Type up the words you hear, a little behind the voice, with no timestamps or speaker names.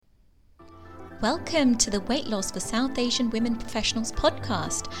Welcome to the Weight Loss for South Asian Women Professionals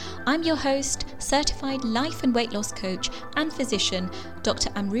podcast. I'm your host, certified life and weight loss coach and physician, Dr.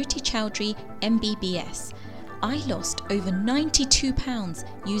 Amruti Chowdhury, MBBS. I lost over 92 pounds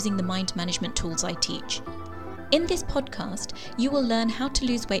using the mind management tools I teach. In this podcast, you will learn how to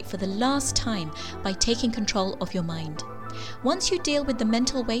lose weight for the last time by taking control of your mind. Once you deal with the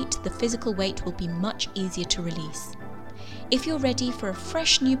mental weight, the physical weight will be much easier to release. If you're ready for a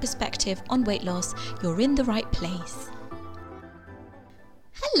fresh new perspective on weight loss, you're in the right place.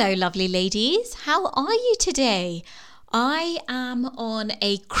 Hello, lovely ladies. How are you today? I am on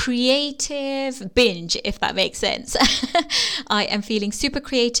a creative binge, if that makes sense. I am feeling super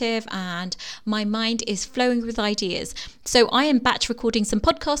creative and my mind is flowing with ideas. So I am batch recording some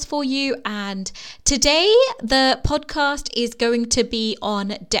podcasts for you, and today the podcast is going to be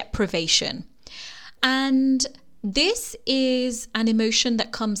on deprivation. And this is an emotion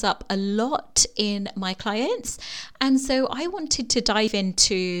that comes up a lot in my clients. And so I wanted to dive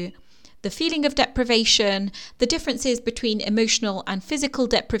into the feeling of deprivation, the differences between emotional and physical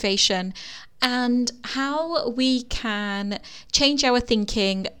deprivation, and how we can change our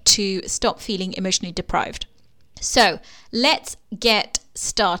thinking to stop feeling emotionally deprived. So let's get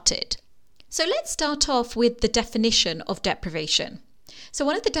started. So let's start off with the definition of deprivation. So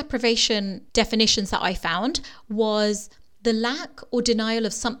one of the deprivation definitions that I found was the lack or denial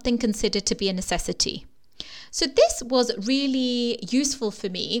of something considered to be a necessity. So this was really useful for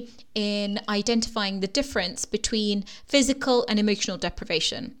me in identifying the difference between physical and emotional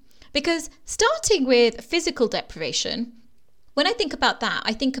deprivation. Because starting with physical deprivation, when I think about that,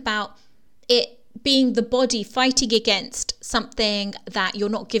 I think about it being the body fighting against something that you're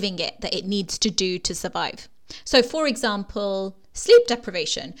not giving it, that it needs to do to survive. So for example, sleep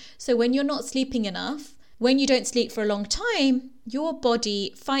deprivation. So when you're not sleeping enough, when you don't sleep for a long time, your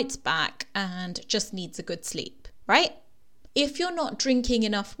body fights back and just needs a good sleep, right? If you're not drinking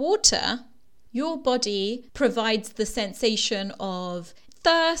enough water, your body provides the sensation of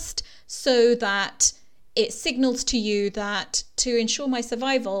thirst so that it signals to you that to ensure my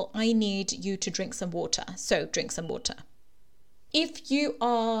survival, I need you to drink some water. So drink some water. If you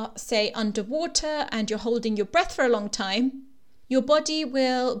are, say, underwater and you're holding your breath for a long time, your body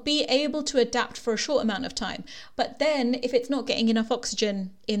will be able to adapt for a short amount of time. But then if it's not getting enough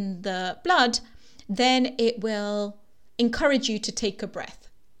oxygen in the blood, then it will encourage you to take a breath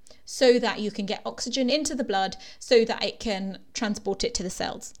so that you can get oxygen into the blood so that it can transport it to the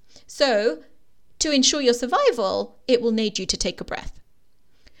cells. So to ensure your survival, it will need you to take a breath.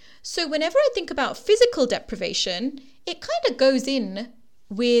 So whenever I think about physical deprivation, it kind of goes in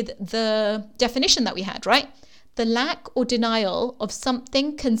with the definition that we had, right? The lack or denial of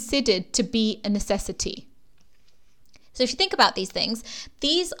something considered to be a necessity. So if you think about these things,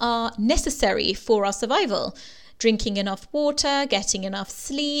 these are necessary for our survival. Drinking enough water, getting enough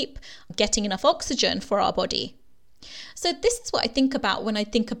sleep, getting enough oxygen for our body. So this is what I think about when I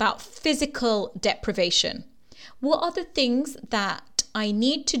think about physical deprivation. What are the things that I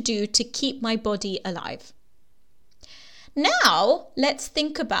need to do to keep my body alive? Now, let's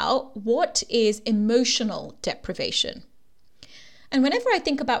think about what is emotional deprivation. And whenever I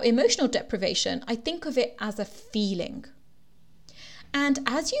think about emotional deprivation, I think of it as a feeling. And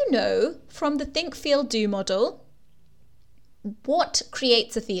as you know from the Think, Feel, Do model, what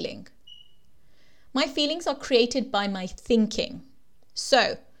creates a feeling? My feelings are created by my thinking.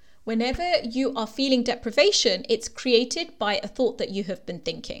 So, whenever you are feeling deprivation, it's created by a thought that you have been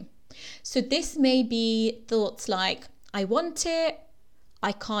thinking. So this may be thoughts like, I want it,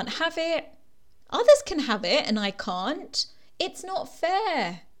 I can't have it, others can have it and I can't, it's not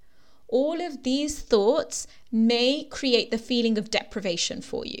fair. All of these thoughts may create the feeling of deprivation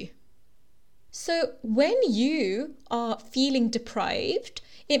for you. So when you are feeling deprived,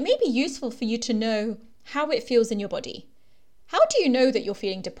 it may be useful for you to know how it feels in your body. How do you know that you're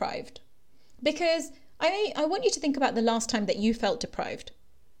feeling deprived? Because I want you to think about the last time that you felt deprived.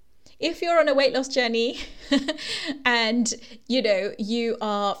 If you're on a weight loss journey and you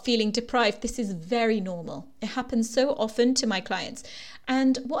are feeling deprived, this is very normal. It happens so often to my clients.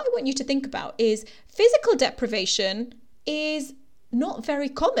 And what I want you to think about is physical deprivation is not very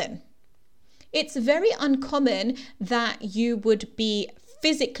common. It's very uncommon that you would be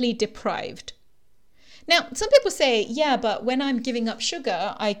physically deprived. Now, some people say, yeah, but when I'm giving up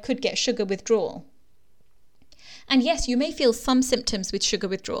sugar, I could get sugar withdrawal. And yes, you may feel some symptoms with sugar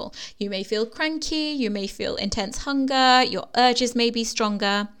withdrawal. You may feel cranky, you may feel intense hunger, your urges may be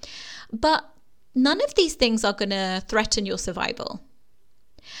stronger, but none of these things are going to threaten your survival.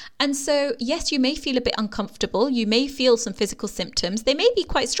 And so, yes, you may feel a bit uncomfortable, you may feel some physical symptoms, they may be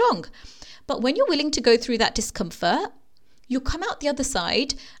quite strong, But when you're willing to go through that discomfort, you'll come out the other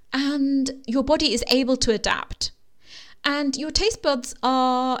side and your body is able to adapt. And your taste buds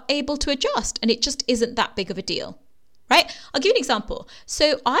are able to adjust, and it just isn't that big of a deal, right? I'll give you an example.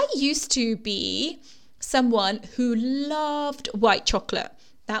 So I used to be someone who loved white chocolate.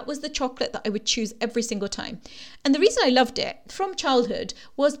 That was the chocolate that I would choose every single time. And the reason I loved it from childhood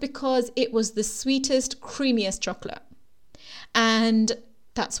was because it was the sweetest, creamiest chocolate. And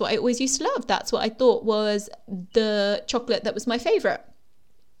that's what I always used to love. That's what I thought was the chocolate that was my favorite.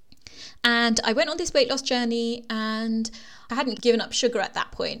 And I went on this weight loss journey, and I hadn't given up sugar at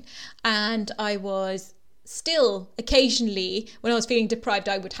that point. And I was still occasionally, when I was feeling deprived,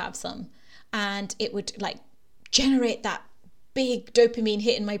 I would have some. And it would generate that big dopamine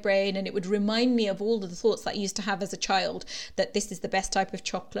hit in my brain, and it would remind me of all of the thoughts that I used to have as a child, that this is the best type of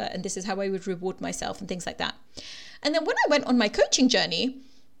chocolate and this is how I would reward myself and things like that. And then when I went on my coaching journey,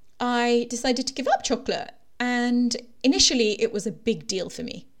 I decided to give up chocolate. And initially it was a big deal for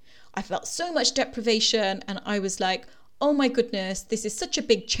me. I felt so much deprivation, and I was like, oh my goodness, this is such a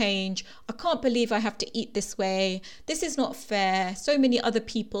big change. I can't believe I have to eat this way. This is not fair. So many other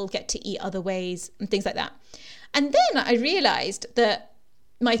people get to eat other ways and things like that. And then I realized that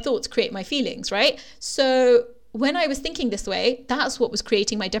my thoughts create my feelings, right? So when I was thinking this way, that's what was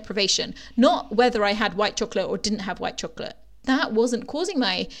creating my deprivation, not whether I had white chocolate or didn't have white chocolate. That wasn't causing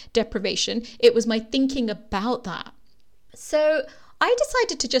my deprivation. It was my thinking about that. So I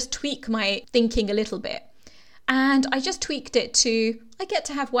decided to just tweak my thinking a little bit. And I just tweaked it to, I get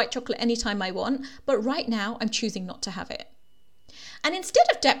to have white chocolate anytime I want, but right now I'm choosing not to have it. And instead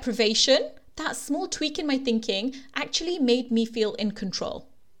of deprivation, that small tweak in my thinking actually made me feel in control.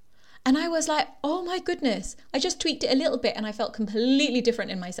 And I was like, oh my goodness, I just tweaked it a little bit and I felt completely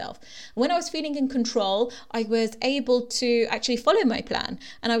different in myself. When I was feeling in control, I was able to actually follow my plan,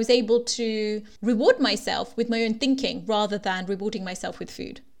 and I was able to reward myself with my own thinking rather than rewarding myself with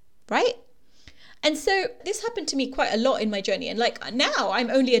food, right? And so this happened to me quite a lot in my journey. And now I'm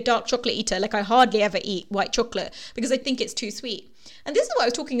only a dark chocolate eater. I hardly ever eat white chocolate because I think it's too sweet. And this is what I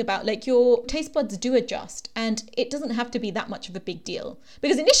was talking about. Your taste buds do adjust, and it doesn't have to be that much of a big deal,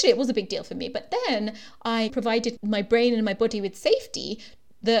 because initially it was a big deal for me. But then I provided my brain and my body with safety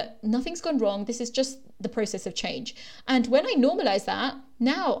that nothing's gone wrong. This is just the process of change. And when I normalize that,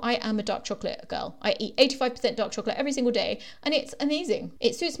 now I am a dark chocolate girl. I eat 85% dark chocolate every single day, and it's amazing.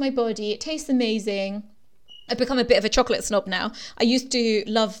 It suits my body. It tastes amazing. I've become a bit of a chocolate snob now. I used to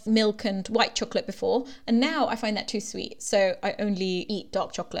love milk and white chocolate before, and now I find that too sweet. So I only eat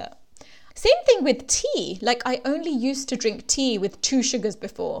dark chocolate. Same thing with tea. I only used to drink tea with 2 sugars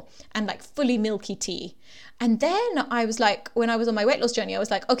before, and fully milky tea. And then I was when I was on my weight loss journey, I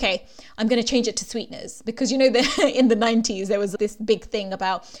was okay, I'm going to change it to sweeteners, because in the 90s, there was this big thing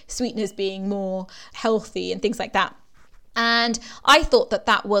about sweeteners being more healthy and things like that. And I thought that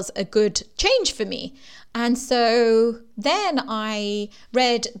that was a good change for me. And so then I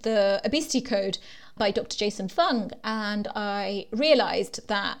read The Obesity Code by Dr. Jason Fung, and I realized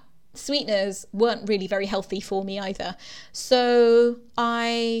that sweeteners weren't really very healthy for me either. So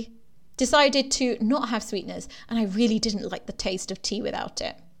I decided to not have sweeteners, and I really didn't like the taste of tea without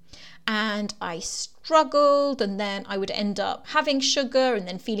it. And I struggled, and then I would end up having sugar and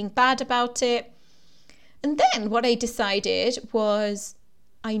then feeling bad about it. And then what I decided was,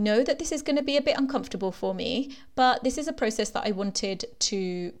 I know that this is going to be a bit uncomfortable for me, but this is a process that I wanted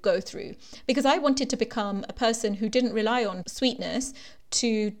to go through, because I wanted to become a person who didn't rely on sweetness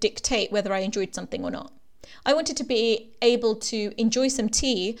to dictate whether I enjoyed something or not. I wanted to be able to enjoy some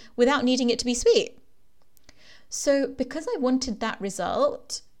tea without needing it to be sweet. So because I wanted that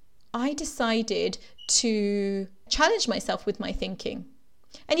result, I decided to challenge myself with my thinking.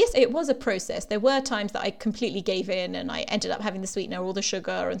 And yes, it was a process. There were times that I completely gave in and I ended up having the sweetener or the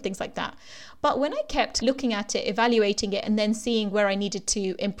sugar and things like that. But when I kept looking at it, evaluating it, and then seeing where I needed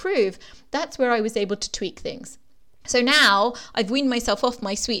to improve, that's where I was able to tweak things. So now I've weaned myself off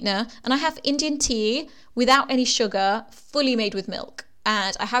my sweetener, and I have Indian tea without any sugar, fully made with milk.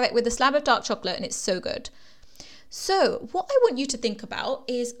 And I have it with a slab of dark chocolate, and it's so good. So what I want you to think about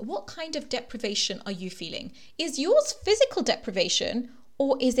is, what kind of deprivation are you feeling? Is yours physical deprivation,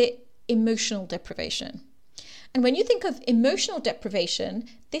 or is it emotional deprivation? And when you think of emotional deprivation,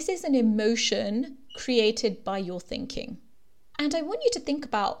 this is an emotion created by your thinking. And I want you to think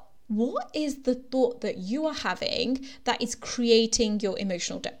about, what is the thought that you are having that is creating your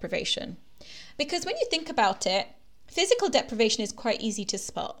emotional deprivation? Because when you think about it, physical deprivation is quite easy to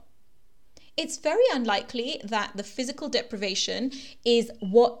spot. It's very unlikely that the physical deprivation is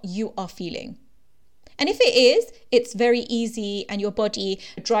what you are feeling. And if it is, it's very easy and your body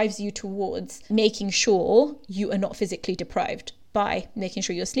drives you towards making sure you are not physically deprived by making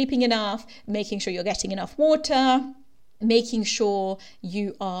sure you're sleeping enough, making sure you're getting enough water, making sure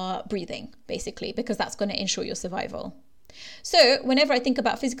you are breathing, basically, because that's going to ensure your survival. So whenever I think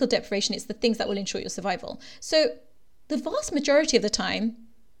about physical deprivation, it's the things that will ensure your survival. So the vast majority of the time,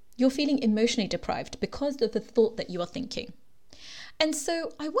 you're feeling emotionally deprived because of the thought that you are thinking. And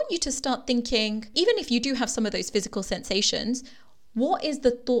so I want you to start thinking, even if you do have some of those physical sensations, what is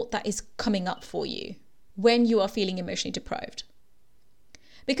the thought that is coming up for you when you are feeling emotionally deprived?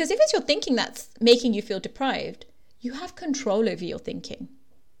 Because if it's your thinking that's making you feel deprived, you have control over your thinking.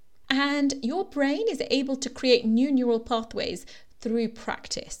 And your brain is able to create new neural pathways through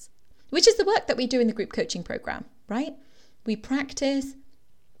practice, which is the work that we do in the group coaching program, right? We practice,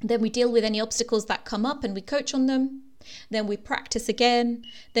 then we deal with any obstacles that come up and we coach on them. Then we practice again.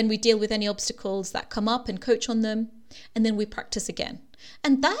 Then we deal with any obstacles that come up and coach on them. And then we practice again.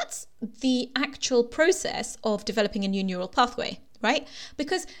 And that's the actual process of developing a new neural pathway, right?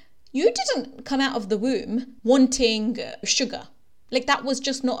 Because you didn't come out of the womb wanting sugar. Like that was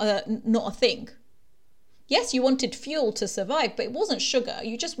just not a thing. Yes, you wanted fuel to survive, but it wasn't sugar.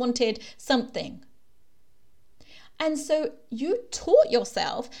 You just wanted something. And so you taught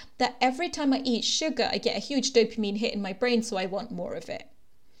yourself that every time I eat sugar, I get a huge dopamine hit in my brain, so I want more of it.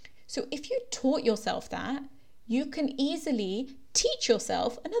 So if you taught yourself that, you can easily teach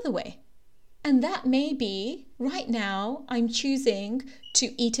yourself another way. And that may be, right now, I'm choosing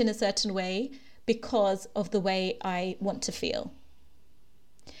to eat in a certain way because of the way I want to feel.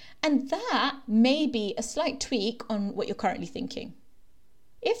 And that may be a slight tweak on what you're currently thinking.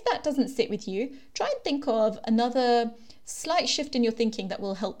 If that doesn't sit with you, try and think of another slight shift in your thinking that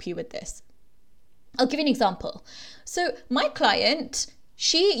will help you with this. I'll give you an example. So my client,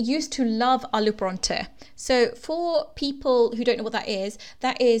 she used to love aloo paratha. So for people who don't know what that is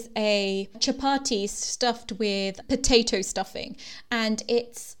a chapati stuffed with potato stuffing. And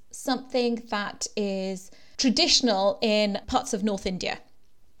it's something that is traditional in parts of North India.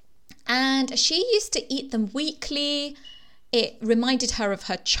 And she used to eat them weekly. It reminded her of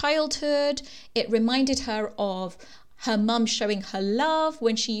her childhood. It reminded her of her mum showing her love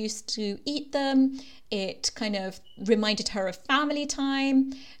when she used to eat them. It kind of reminded her of family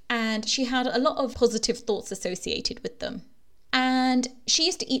time. And she had a lot of positive thoughts associated with them. And she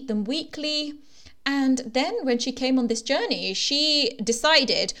used to eat them weekly. And then when she came on this journey, she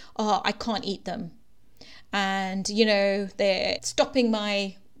decided, I can't eat them. And, they're stopping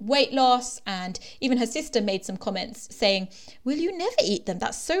my weight loss. And even her sister made some comments saying, will you never eat them?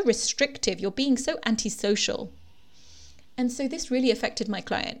 That's so restrictive. You're being so antisocial. And so this really affected my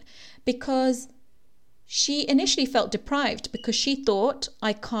client because she initially felt deprived because she thought,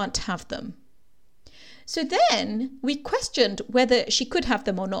 I can't have them. So then we questioned whether she could have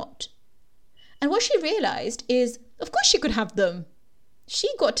them or not. And what she realized is, of course she could have them. She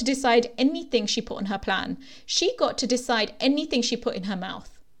got to decide anything she put on her plan. She got to decide anything she put in her mouth.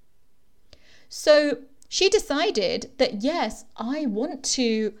 So she decided that, yes, I want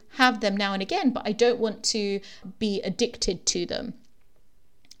to have them now and again, but I don't want to be addicted to them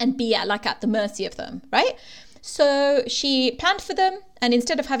and be at the mercy of them, right? So she planned for them, and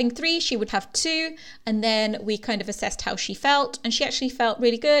instead of having 3, she would have 2. And then we kind of assessed how she felt, and she actually felt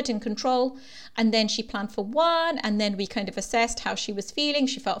really good, in control. And then she planned for 1, and then we kind of assessed how she was feeling.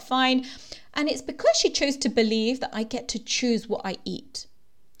 She felt fine. And it's because she chose to believe that I get to choose what I eat.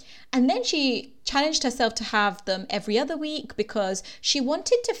 And then she challenged herself to have them every other week because she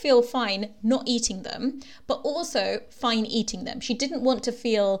wanted to feel fine not eating them, but also fine eating them. She didn't want to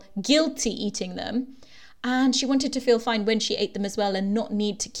feel guilty eating them. And she wanted to feel fine when she ate them as well and not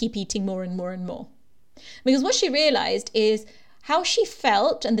need to keep eating more and more and more. Because what she realized is how she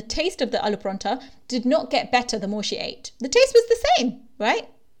felt and the taste of the aloo paratha did not get better the more she ate. The taste was the same, right?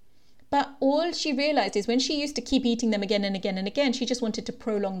 But all she realized is when she used to keep eating them again and again and again, she just wanted to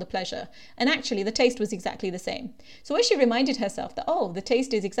prolong the pleasure. And actually the taste was exactly the same. So when she reminded herself that, the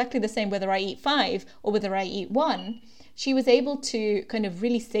taste is exactly the same whether I eat 5 or whether I eat 1, she was able to kind of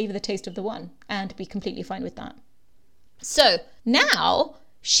really savor the taste of the 1 and be completely fine with that. So now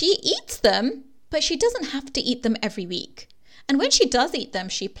she eats them, but she doesn't have to eat them every week. And when she does eat them,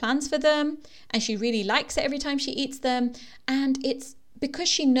 she plans for them and she really likes it every time she eats them. And it's because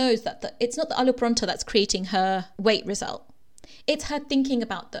she knows that it's not the aloo paratha that's creating her weight result. It's her thinking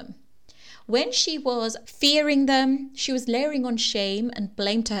about them. When she was fearing them, she was layering on shame and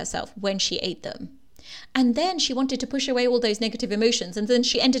blame to herself when she ate them. And then she wanted to push away all those negative emotions, and then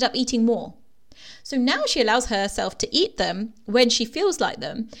she ended up eating more. So now she allows herself to eat them when she feels like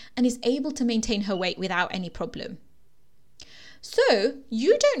them and is able to maintain her weight without any problem. So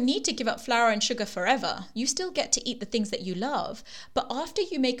you don't need to give up flour and sugar forever. You still get to eat the things that you love, but after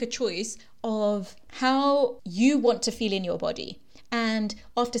you make a choice of how you want to feel in your body and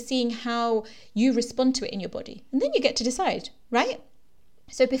after seeing how you respond to it in your body, and then you get to decide, right?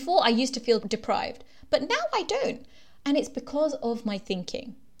 So before I used to feel deprived, but now I don't. And it's because of my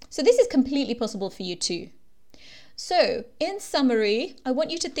thinking. So this is completely possible for you too. So in summary, I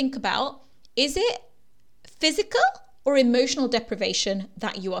want you to think about, is it physical or emotional deprivation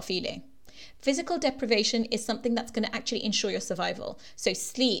that you are feeling? Physical deprivation is something that's going to actually ensure your survival. So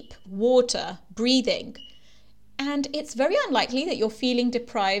sleep, water, breathing. And it's very unlikely that you're feeling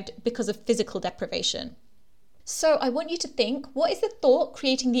deprived because of physical deprivation. So I want you to think, what is the thought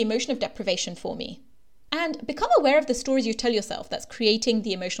creating the emotion of deprivation for me? And become aware of the stories you tell yourself that's creating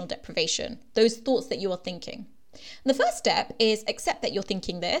the emotional deprivation, those thoughts that you are thinking. And the first step is accept that you're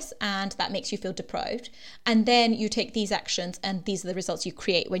thinking this and that makes you feel deprived. And then you take these actions and these are the results you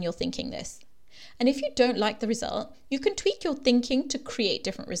create when you're thinking this. And if you don't like the result, you can tweak your thinking to create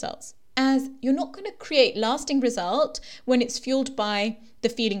different results, as you're not going to create lasting result when it's fueled by the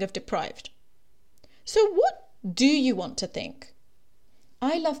feeling of deprived. So what do you want to think?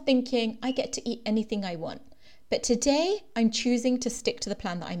 I love thinking I get to eat anything I want, but today I'm choosing to stick to the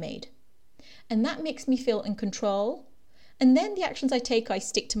plan that I made. And that makes me feel in control. And then the actions I take, I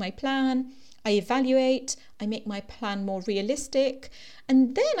stick to my plan, I evaluate, I make my plan more realistic,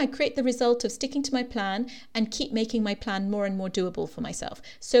 and then I create the result of sticking to my plan and keep making my plan more and more doable for myself.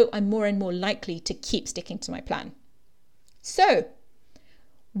 So I'm more and more likely to keep sticking to my plan. So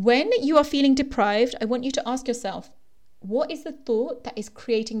when you are feeling deprived, I want you to ask yourself, what is the thought that is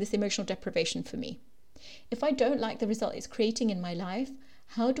creating this emotional deprivation for me? If I don't like the result it's creating in my life,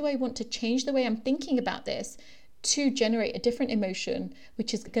 how do I want to change the way I'm thinking about this to generate a different emotion,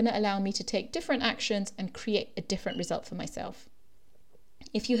 which is going to allow me to take different actions and create a different result for myself?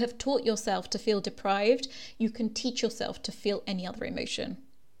 If you have taught yourself to feel deprived, you can teach yourself to feel any other emotion.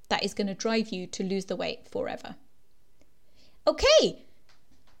 That is going to drive you to lose the weight forever. Okay.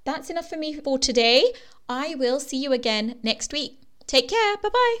 That's enough for me for today. I will see you again next week. Take care.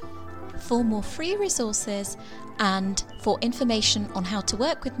 Bye-bye. For more free resources and for information on how to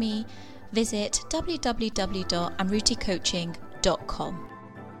work with me, visit www.amruticoaching.com.